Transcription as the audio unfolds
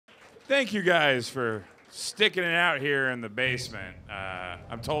Thank you guys for sticking it out here in the basement.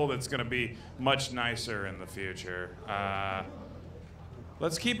 I'm told it's going to be much nicer in the future.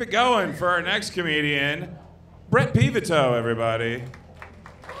 Let's keep it going for our next comedian, Brett Peveteaux, everybody.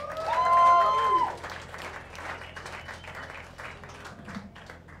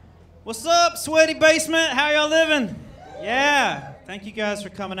 What's up, sweaty basement? How y'all living? Yeah, thank you guys for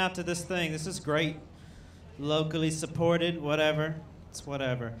coming out to this thing. This is great. Locally supported, whatever. It's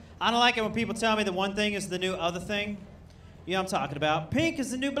whatever. I don't like it when people tell me that one thing is the new other thing. You know what I'm talking about. Pink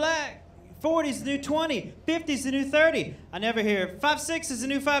is the new black. 40 is the new 20. 50 is the new 30. I never hear 5'6" is the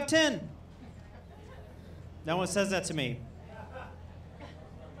new 5'10". No one says that to me.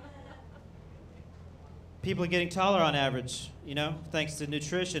 People are getting taller on average, you know, thanks to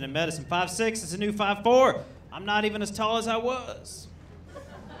nutrition and medicine. 5'6" is the new 5'4". I'm not even as tall as I was.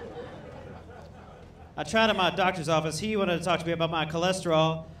 I tried at my doctor's office. He wanted to talk to me about my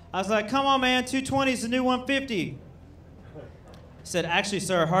cholesterol. I was like, come on, man, 220 is the new 150. He said, actually,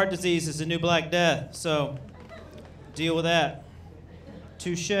 sir, heart disease is the new Black Death, so deal with that.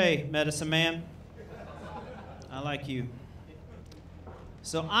 Touche, medicine man. I like you.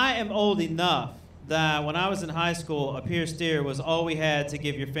 So I am old enough that when I was in high school, a pierced ear was all we had to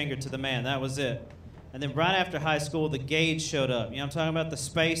give your finger to the man. That was it. And then right after high school, the gauge showed up. You know what I'm talking about? The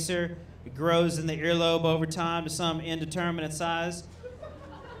spacer. It grows in the earlobe over time to some indeterminate size.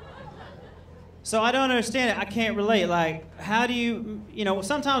 So I don't understand it. I can't relate. Like, how do you, you know,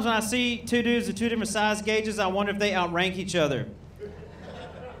 sometimes when I see two dudes with two different size gauges, I wonder if they outrank each other.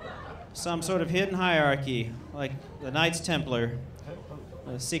 Some sort of hidden hierarchy, like the Knights Templar,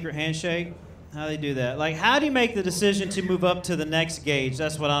 a secret handshake. How do they do that? Like, how do you make the decision to move up to the next gauge?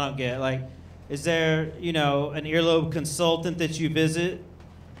 That's what I don't get. Like, is there, you know, an earlobe consultant that you visit?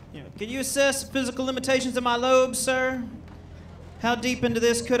 You know, can you assess the physical limitations of my lobes, sir? How deep into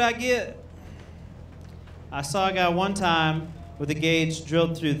this could I get? I saw a guy one time with a gauge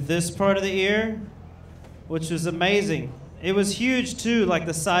drilled through this part of the ear, which was amazing. It was huge, too, like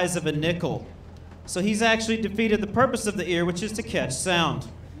the size of a nickel. So he's actually defeated the purpose of the ear, which is to catch sound.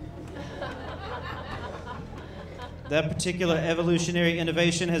 That particular evolutionary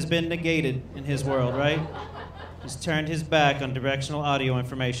innovation has been negated in his world, right? He's turned his back on directional audio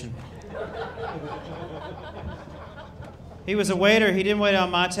information. He was a waiter. He didn't wait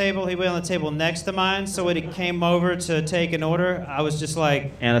on my table. He waited on the table next to mine. So when he came over to take an order, I was just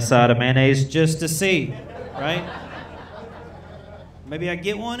like, and a side of mayonnaise just to see, right? Maybe I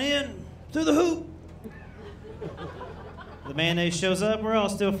get one in through the hoop. The mayonnaise shows up. We're all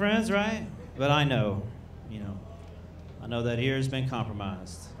still friends, right? But I know, you know, I know that ear has been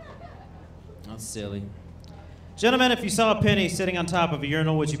compromised. That's silly. Gentlemen, if you saw a penny sitting on top of a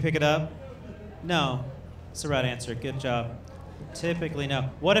urinal, would you pick it up? No. That's the right answer. Good job. Typically,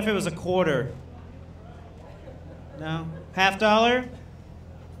 no. What if it was a quarter? No? $50?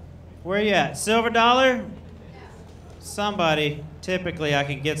 Where you at? Silver dollar? Somebody. Typically, I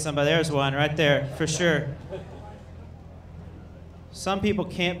can get somebody. There's one right there, for sure. Some people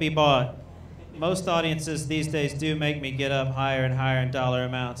can't be bought. Most audiences these days do make me get up higher and higher in dollar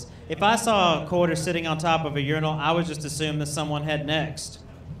amounts. If I saw a quarter sitting on top of a urinal, I would just assume that someone had next.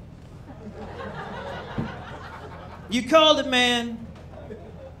 You called it, man.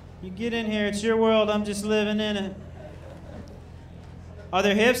 You get in here, it's your world, I'm just living in it. Are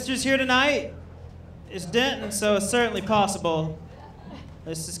there hipsters here tonight? It's Denton, so it's certainly possible.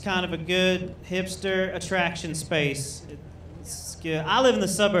 This is kind of a good hipster attraction space. It's good. I live in the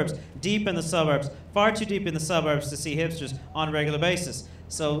suburbs, deep in the suburbs, far too deep in the suburbs to see hipsters on a regular basis.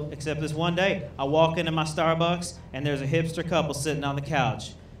 So, except this one day, I walk into my Starbucks and there's a hipster couple sitting on the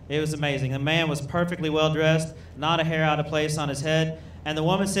couch. It was amazing. The man was perfectly well dressed, not a hair out of place on his head, and the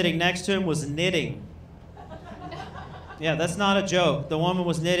woman sitting next to him was knitting. Yeah, that's not a joke. The woman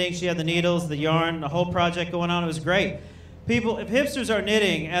was knitting. She had the needles, the yarn, the whole project going on. It was great. People, if hipsters are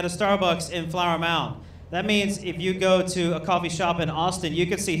knitting at a Starbucks in Flower Mound, that means if you go to a coffee shop in Austin, you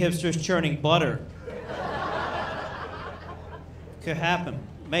could see hipsters churning butter. Could happen.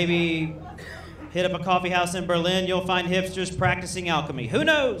 Maybe hit up a coffee house in Berlin, you'll find hipsters practicing alchemy. Who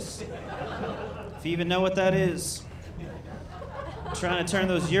knows? If you even know what that is. Trying to turn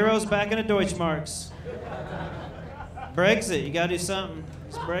those euros back into Deutschmarks. Brexit, you gotta do something.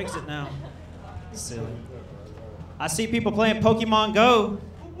 It's Brexit now. Silly. I see people playing Pokemon Go.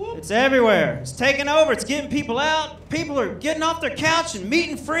 It's everywhere. It's taking over. It's getting people out. People are getting off their couch and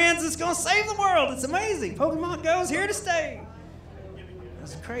meeting friends. It's gonna save the world. It's amazing. Pokemon Go is here to stay.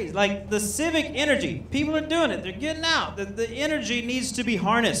 That's crazy. Like the civic energy. People are doing it. They're getting out. The energy needs to be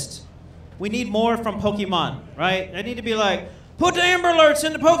harnessed. We need more from Pokemon, right? They need to be like, Put the Amber Alerts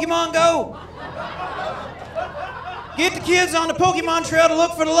into Pokemon Go. Get the kids on the Pokemon trail to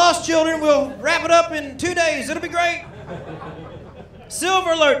look for the lost children. We'll wrap it up in 2 days. It'll be great.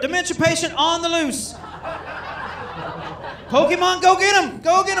 Silver Alert, dementia patient on the loose. Pokemon, go get him.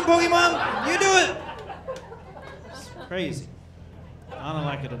 Go get him, Pokemon. You do it. It's crazy. I don't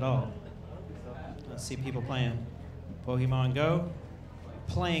like it at all. I see people playing Pokemon Go,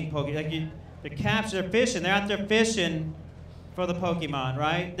 playing Pokemon. Like they're capturing, they're fishing. They're out there fishing for the Pokemon,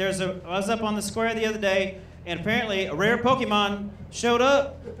 right? I was up on the square the other day, and apparently a rare Pokemon showed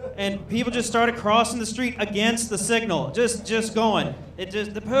up, and people just started crossing the street against the signal, just going.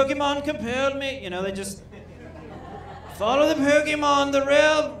 The Pokemon compelled me. They just follow the Pokemon, the rare.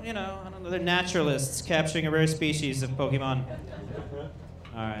 I don't know. They're naturalists capturing a rare species of Pokemon.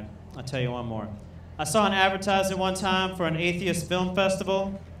 All right, I'll tell you one more. I saw an advertisement one time for an atheist film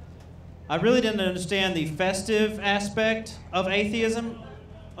festival. I really didn't understand the festive aspect of atheism.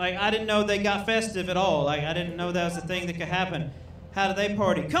 Like, I didn't know they got festive at all. Like, I didn't know that was a thing that could happen. How do they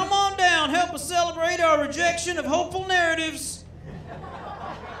party? Come on down, help us celebrate our rejection of hopeful narratives.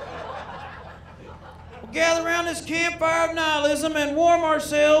 We'll gather around this campfire of nihilism and warm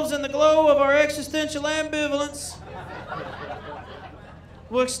ourselves in the glow of our existential ambivalence.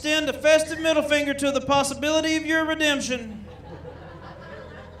 We'll extend a festive middle finger to the possibility of your redemption.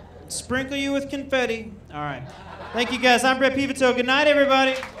 Sprinkle you with confetti. All right. Thank you, guys. I'm Brett Peveteaux. Good night,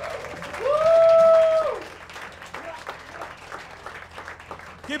 everybody.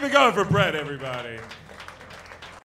 Keep it going for Brett, everybody.